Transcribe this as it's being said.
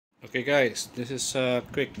Okay guys, this is a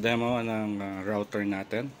quick demo ng router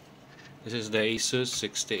natin. This is the Asus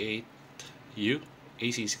 68U,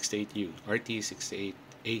 AC68U, RT68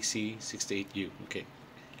 AC68U. Okay.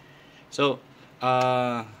 So,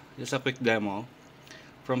 just a quick demo.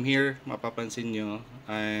 From here, mapapansin nyo,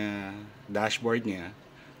 dashboard niya,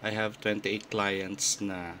 I have 28 clients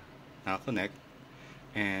na nakakonect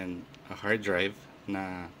and a hard drive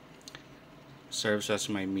na serves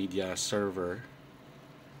as my media server.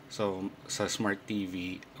 So, sa smart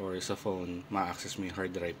TV or sa phone, ma-access mo yung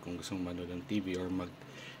hard drive kung gusto mong manood ng TV or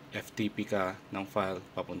mag-FTP ka ng file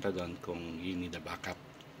papunta doon kung you need a backup.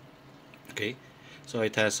 Okay? So,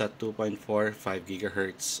 it has a 2.45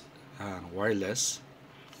 GHz wireless.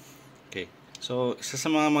 Okay. So, isa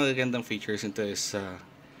sa mga magagandang features nito is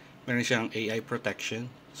meron siyang AI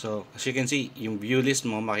protection. So, as you can see, yung view list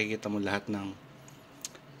mo, makikita mo lahat ng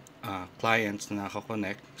clients na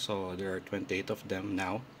nakakonect. So, there are 28 of them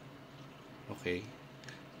now. Okay,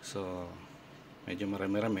 so medyo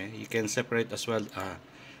marami-rami. You can separate as well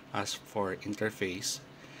as for interface.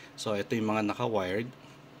 So ito yung mga naka-wired.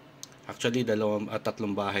 Actually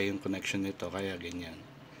tatlong bahay yung connection nito, kaya ganyan.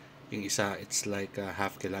 Yung isa, it's like a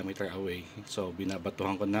half kilometer away. So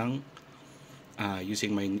binabatuhan ko ng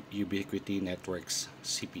using my Ubiquiti Networks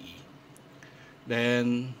CPE.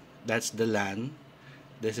 Then that's the LAN.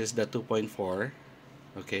 This is the 2.4.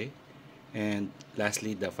 Okay. And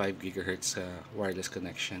lastly, the 5 GHz wireless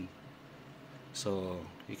connection. So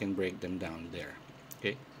you can break them down there.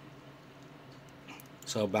 Okay.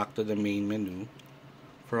 So back to the main menu.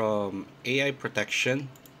 From AI protection,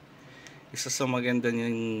 isa sa maganda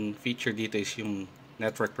niyang feature dito is yung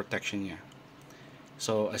network protection niya.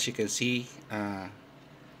 So as you can see,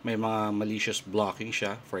 may mga malicious blocking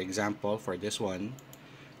siya. For example, for this one,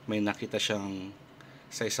 may nakita siyang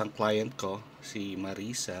sa isang client ko, si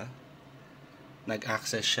Marisa.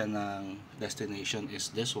 Nag-access siya ng destination is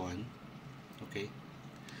this one. Okay.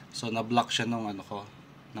 So na-block siya ng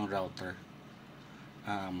ng router.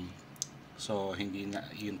 So hindi na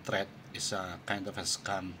yung threat is a kind of a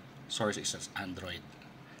scam. Source is Android.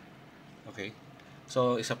 Okay.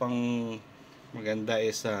 So isa pang maganda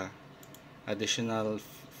is additional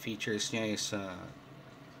features niya is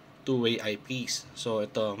two-way IPs. So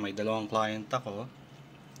ito, may dalawang client ako.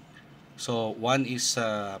 So one is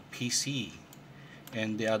PC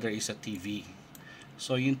and the other is a TV.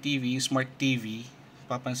 So yung TV, smart TV,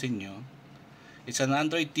 papansin nyo, it's an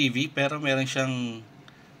Android TV pero meron siyang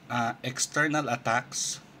external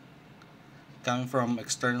attacks coming from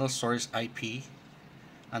external source IP.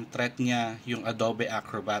 Ang threat niya yung Adobe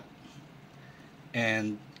Acrobat.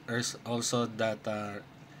 And there's also that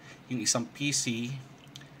yung isang PC,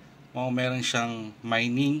 meron siyang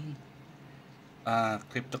mining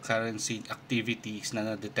cryptocurrency activities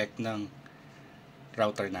na na-detect ng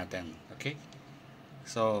router natin. Okay?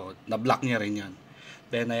 So, na-block niya rin yun.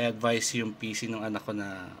 Then, I advise yung PC ng anak ko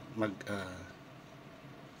na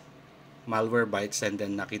malware bytes, and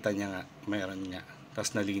then nakita niya nga, mayroon nga.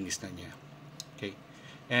 Tapos nalinis na niya. Okay?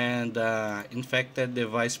 And, infected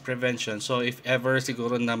device prevention. So, if ever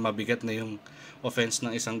siguro na mabigat na yung offense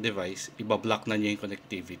ng isang device, ibablock na niya yung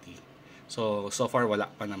connectivity. So far, wala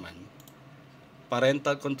pa naman.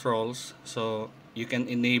 Parental controls. So, you can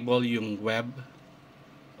enable yung web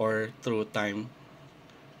or through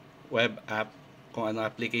web app kung ano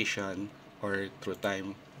application, or through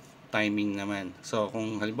timing naman. So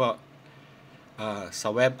kung halimbawa sa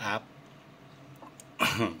web app,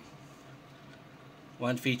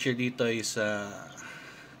 one feature dito is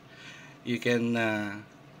you can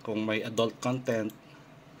kung may adult content,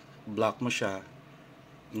 block mo siya.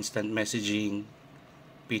 Instant messaging,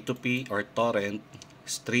 P2P or torrent,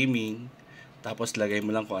 streaming, tapos lagay mo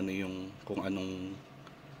lang kung anong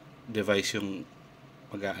device yung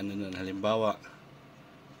mag-aano nun. Halimbawa,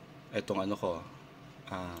 etong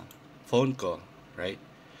phone ko, right?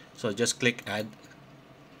 So just click add,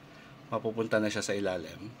 mapupunta na siya sa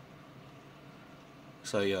ilalim.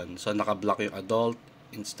 So yun, so naka-block yung adult,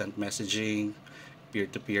 instant messaging,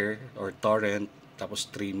 peer-to-peer or torrent, tapos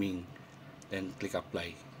streaming, then click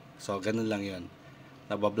apply. So ganun lang yun,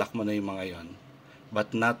 nabablock mo na yung mga yon,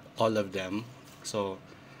 but not all of them. So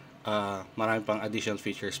marami pang additional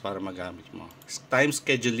features para magamit mo. Time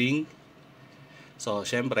scheduling. So,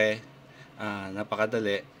 syempre,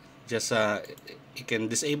 napakadali. Just, you can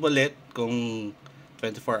disable it kung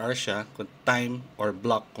 24 hours siya, kung time, or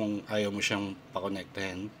block kung ayaw mo siyang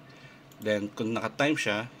pakonektahin. Then, kung naka-time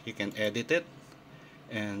siya, you can edit it.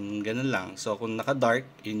 And, ganun lang. So, kung naka-dark,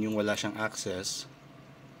 yun yung wala siyang access.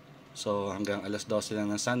 So, hanggang alas 12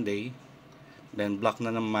 lang ng Sunday. Then block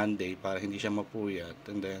na ng Monday para hindi siya mapuyat,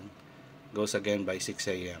 and then goes again by 6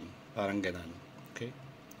 a.m. Parang ganun. Okay?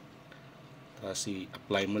 Tapos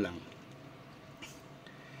i-apply mo lang.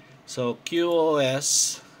 So,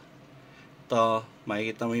 QoS, to,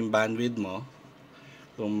 makikita mo yung bandwidth mo,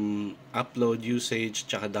 kung upload usage,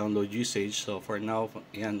 tsaka download usage. So, for now,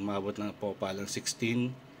 yan, umabot na po palang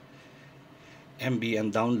 16 MB and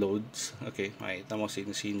downloads. Okay, makikita mo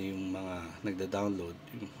sino-sino yung mga nagda-download.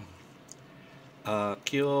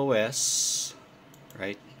 QoS,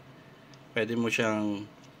 right? Pwede mo siyang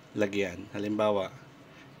lagyan. Halimbawa,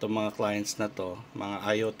 itong mga clients na to, mga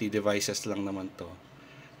IoT devices lang naman to.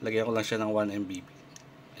 Lagyan ko lang siya ng 1 MB.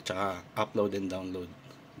 At saka upload and download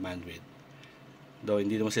bandwidth. Though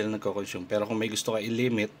hindi naman sila nagko-consume. Pero kung may gusto ka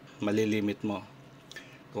i-limit, malilimit mo.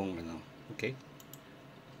 Kung ano. Okay?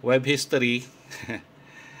 Web history.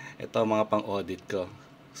 Ito mga pang-audit ko.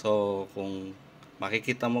 So, kung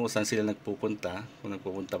makikita mo kung saan sila nagpupunta, kung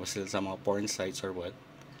nagpupunta pa sila sa mga porn sites or what,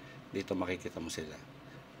 dito makikita mo sila.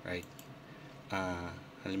 Right?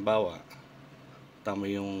 Halimbawa, tama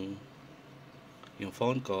yung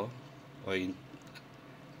phone ko o yung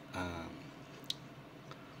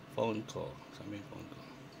phone ko, sabi yung phone ko,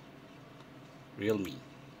 Realme,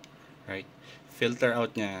 right? Filter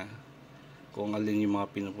out niya kung alin yung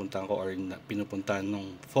mga pinupuntahan ko or pinupuntahan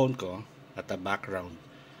ng phone ko at the background.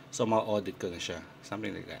 So, ma-audit ko na siya.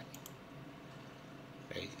 Something like that.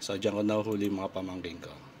 Okay? So, dyan ko nahuhuli yung mga pamangkin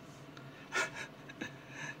ko.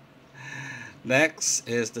 Next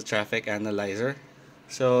is the traffic analyzer.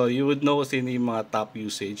 So, you would know sino yung mga top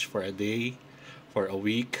usage for a day, for a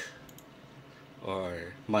week,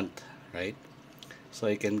 or month, right?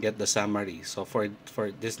 So, you can get the summary. So, for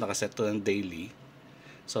this, nakaset to ng daily.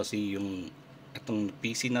 So, see yung itong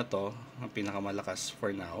PC na to, ang pinakamalakas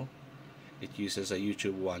for now. It uses a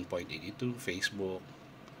YouTube 1.82, Facebook.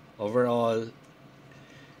 Overall,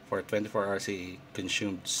 for 24 hours, it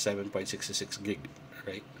consumed 7.66 gig,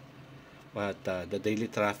 right? But the daily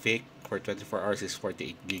traffic for 24 hours is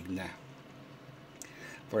 48 gig na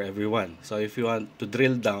for everyone. So if you want to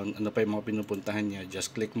drill down, ano pa yung mga pinupuntahan niya,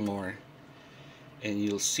 just click more and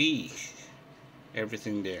you'll see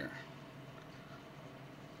everything there.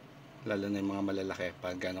 Lalo na yung mga malalaki,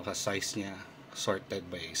 pag gano'n ka size niya, sorted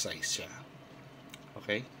by size siya.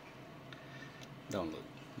 Okay? Download.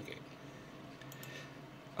 Okay.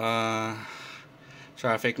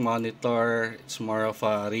 Traffic monitor, it's more of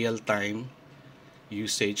a real-time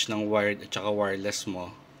usage ng wired at saka wireless mo.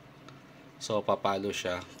 So, papalo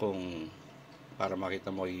siya kung para makita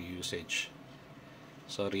mo yung usage.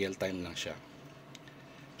 So, real-time lang siya.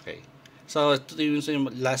 Okay. So, ito yung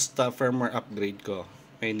last firmware upgrade ko.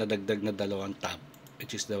 May nadagdag na 2 tab,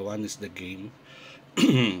 which is the one is the game.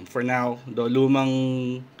 For now, do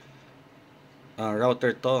lumang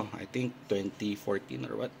router to, I think 2014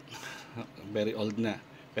 or what. Very old na.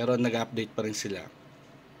 Pero nag-update pa rin sila.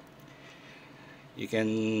 You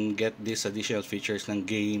can get these additional features ng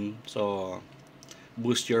game. So,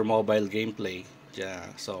 boost your mobile gameplay.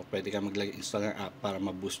 Yeah, so, pwede ka install ng app para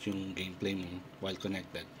ma-boost yung gameplay mo while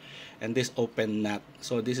connected. And this open NAT.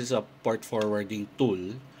 So, this is a port forwarding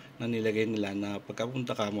tool na nilagay nila na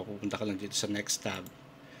pagkapunta ka, mapupunta ka lang dito sa next tab.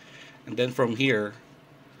 And then from here,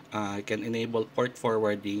 you can enable port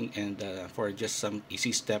forwarding and for just some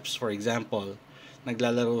easy steps. For example,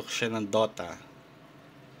 naglalaro siya ng Dota.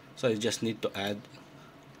 So, you just need to add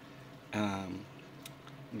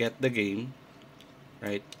get the game,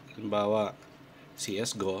 right? Halimbawa,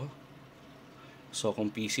 CSGO. So,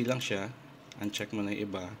 kung PC lang siya, uncheck mo na yung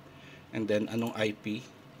iba. And then, anong IP?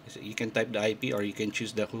 You can type the IP or you can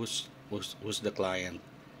choose the who's the client.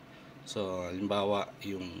 So, halimbawa,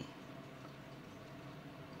 yung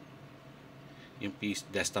PC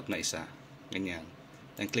desktop na isa. Ganyan.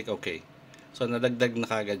 Then, click OK. So, nadagdag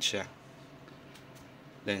na kagad siya.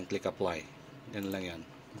 Then, click apply. Ganun lang yan.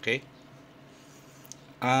 Okay?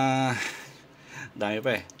 Dami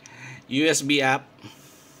pa eh. USB app.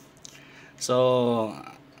 So,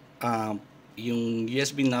 yung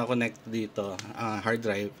USB na connect dito, hard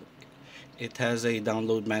drive, it has a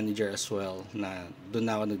download manager as well na doon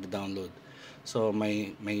na ako nagda-download. So,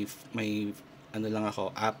 may ano lang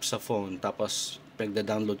ako, app sa phone, tapos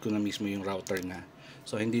pagda-download ko na mismo yung router na.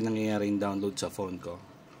 So, hindi nangyayari yung download sa phone ko.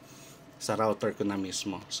 Sa router ko na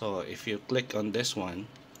mismo. So, if you click on this one,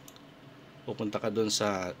 pupunta ka dun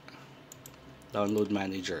sa download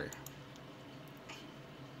manager.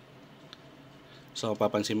 So,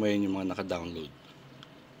 papansin mo yan yung mga naka-download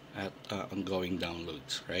at ongoing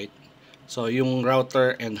downloads, right? So, yung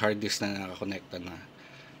router and hard disk na nakakonekta na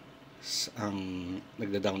ang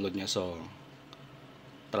nagda-download niya. So,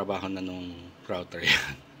 trabaho na nung router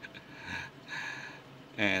yan.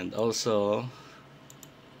 And also,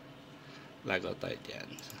 Lago tayo dyan.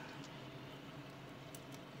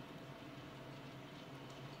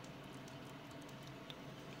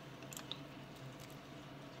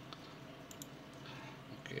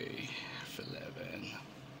 Okay, F11.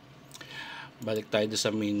 Balik tayo sa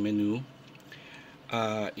main menu.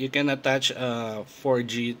 You can attach a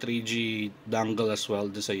 4G, 3G dongle as well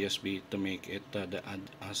sa USB to make it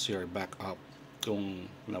as your backup kung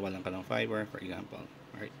nawalan ka ng fiber, for example.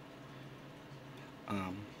 Right?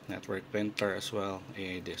 Network printer as well,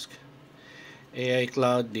 AI disk. AI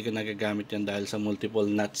Cloud, di ka nagagamit yan dahil sa multiple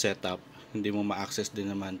NAT setup. Hindi mo ma-access din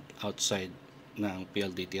naman outside ng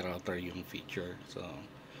PLDT router yung feature. So,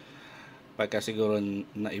 pagka siguro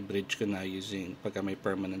na-bridge ko na using, pagka may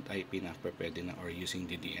permanent IP na, pwede na, or using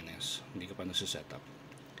DDNS. Hindi ko pa nasa-setup.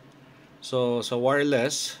 So, sa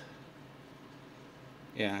wireless,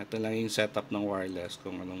 ito lang yung setup ng wireless,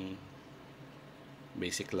 kung anong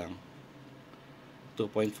basic lang.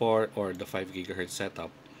 2.4 or the 5 GHz setup.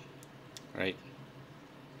 Right?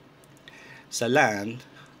 Sa LAN,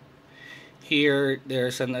 here,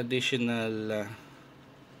 there's an additional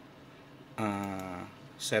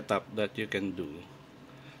setup that you can do.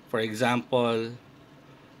 For example,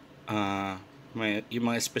 yung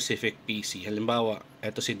mga specific PC. Halimbawa,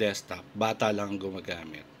 ito si desktop, bata lang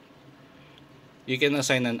gumagamit. You can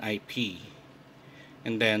assign an IP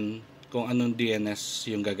and then kung anong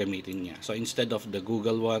DNS yung gagamitin niya. So instead of the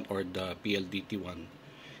Google one or the PLDT one,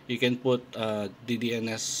 you can put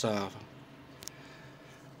DDNS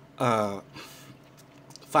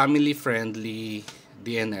family friendly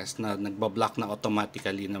DNS na nagbablock na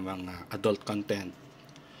automatically ng mga adult content,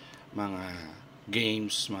 mga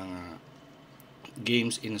games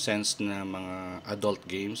in sense na mga adult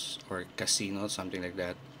games or casino, something like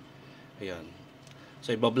that. Ayun.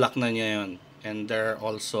 So ibablock na niya yun. And there are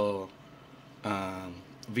also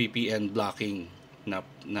VPN blocking na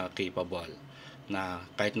capable, na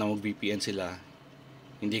kahit na mag-VPN sila,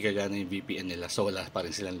 hindi gagana yung VPN nila, so wala pa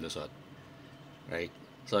rin silang lusot. Right?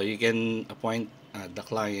 So you can appoint the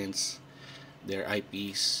clients, their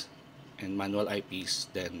IPs and manual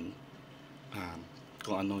IPs, then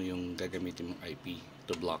kung ano yung gagamitin mong IP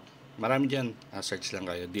to block. Marami dyan, search lang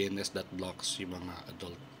kayo, DNS.blocks yung mga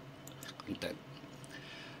adult content.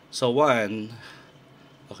 So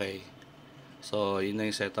okay, so yun na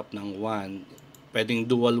yung setup ng WAN. Pwedeng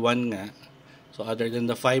dual WAN nga. So other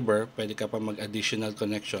than the fiber, pwede ka pa mag-additional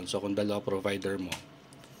connection. So kung dalawa provider mo,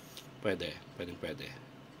 pwede.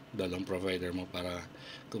 Dalawang provider mo para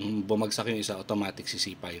kung bumagsak yung isa, automatic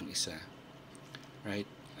sisipa yung isa. Right?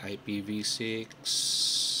 IPv6,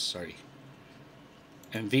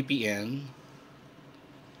 and VPN,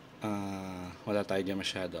 wala tayo dyan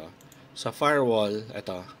masyado. Sa firewall,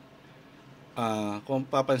 ito, kung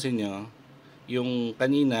papansin nyo, yung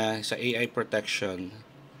kanina sa AI protection,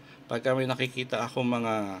 pagka may nakikita ako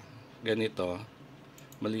mga ganito,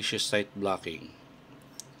 malicious site blocking,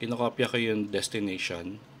 kinokopya ko yung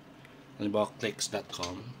destination, halimbawa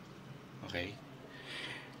clicks.com, okay,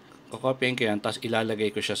 kokopyahin ko yan, tapos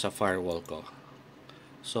ilalagay ko siya sa firewall ko.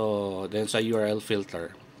 So then sa URL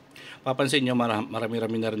filter, papansin nyo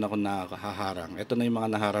marami-rami na rin ako nakaharang. Ito na yung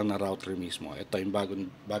mga naharang na router mismo. Ito yung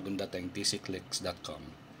bagong dating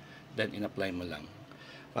tclicks.com. Then in-apply mo lang,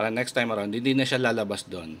 para next time around hindi na siya lalabas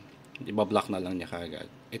doon, ibablock na lang niya kagad.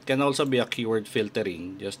 It can also be a keyword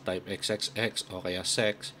filtering. Just type XXX o kaya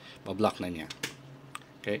sex, bablock na niya.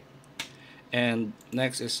 Okay? And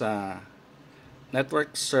next is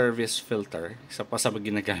network service filter. Isa pa sa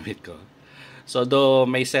ginagamit ko. So though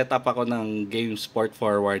may setup ako ng game sport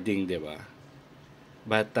forwarding, di ba?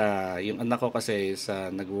 But yung anak ko kasi is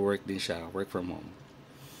nag-work din siya, work from home.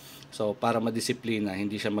 So para madisiplina,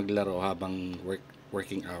 hindi siya maglaro habang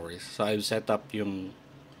working hours. So I've set up yung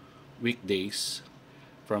weekdays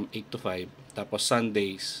from 8 to 5, tapos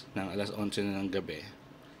Sundays ng alas 11 na ng gabi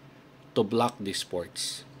to block the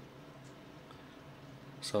sports.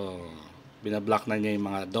 So binablock na niya yung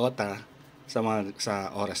mga Dota sa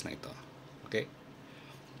oras na ito. Okay?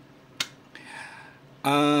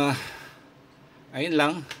 Ayun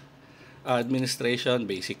lang. Administration,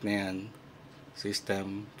 basic na yan.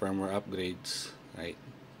 System, firmware upgrades, right?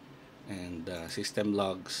 And system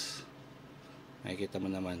logs. Makikita mo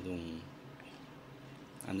naman kung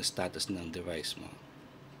ano status ng device mo.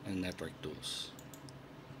 And network tools.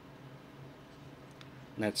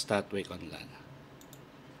 Netstat, wake on LAN.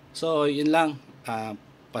 So, yun lang.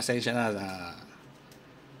 Pasensya na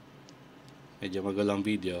medyo magulang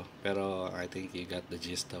video, pero I think you got the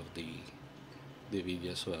gist of the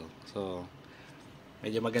video as well. So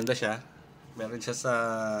medyo maganda siya. Meron siya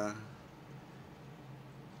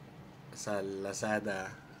sa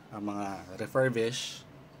Lazada, ang mga refurbish.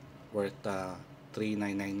 worth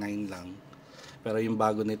 3,999 lang. Pero yung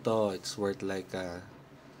bago nito, it's worth like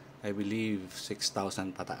I believe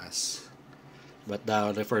 6,000 pataas. But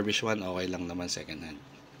the refurbished one, okay lang naman, second hand.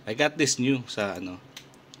 I got this new sa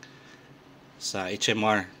sa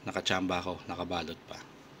HMR, nakachamba ko, nakabalot pa.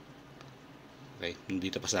 Okay,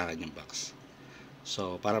 nandito pa sa akin yung box.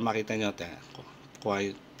 So, para makita nyo,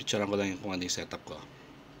 picturean ko lang yung kung ano yung setup ko.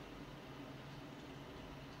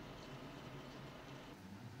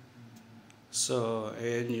 So,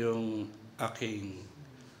 ayan yung aking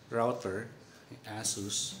router,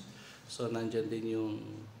 Asus. So, nandyan din yung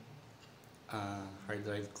hard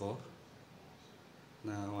drive ko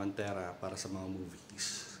na 1 tera para sa mga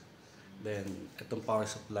movies. Then, itong power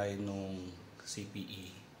supply nung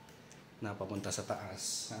CPE na papunta sa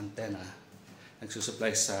taas, sa antenna,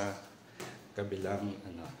 nagsusupply sa kabilang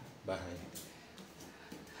bahay.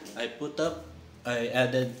 I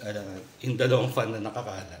added yung dalawang fan na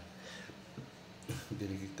nakakalat.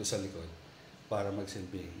 Dinig ito sa likod para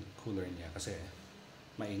magsilbing cooler niya kasi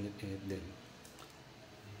mainit-init din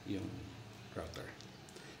yung router.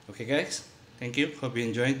 Okay guys, thank you. Hope you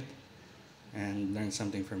enjoyed and learned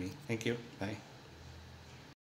something from me. Thank you. Bye.